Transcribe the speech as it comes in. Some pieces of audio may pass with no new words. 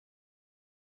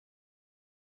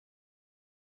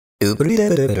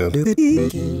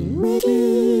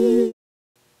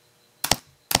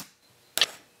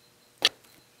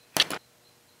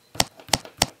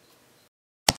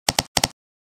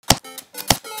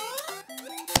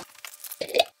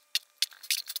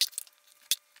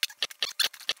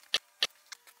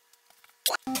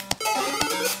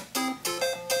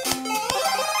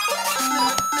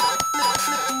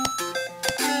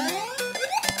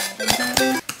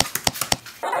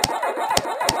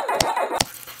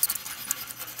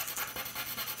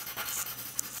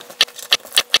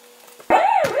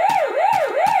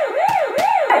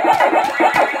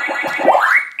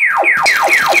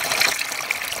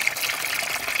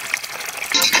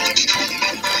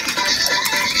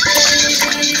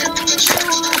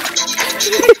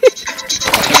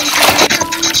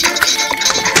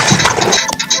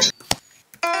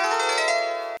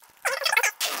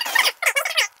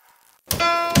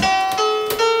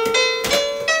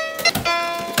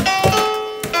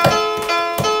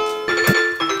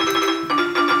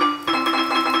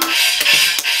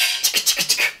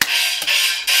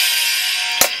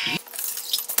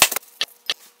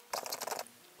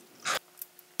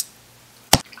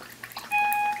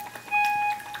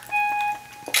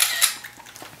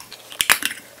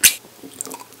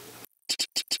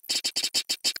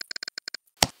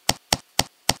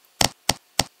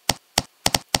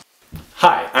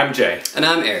Hi, I'm Jay. And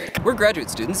I'm Eric. We're graduate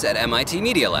students at MIT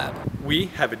Media Lab. We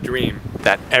have a dream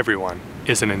that everyone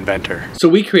is an inventor. So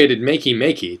we created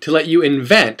MaKey to let you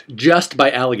invent just by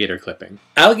alligator clipping.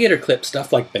 Alligator clip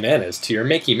stuff like bananas to your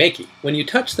MaKey. When you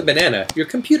touch the banana, your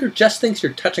computer just thinks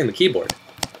you're touching the keyboard.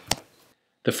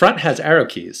 The front has arrow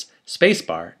keys,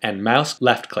 spacebar, and mouse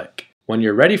left click. When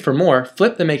you're ready for more,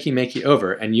 flip the MaKey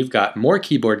over and you've got more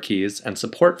keyboard keys and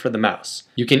support for the mouse.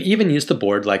 You can even use the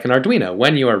board like an Arduino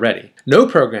when you are ready. No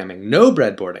programming, no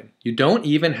breadboarding. You don't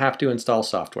even have to install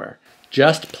software.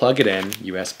 Just plug it in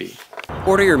USB.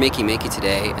 Order your MaKey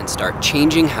today and start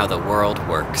changing how the world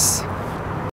works.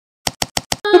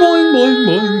 Boing, boing,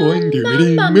 boing,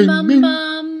 boing,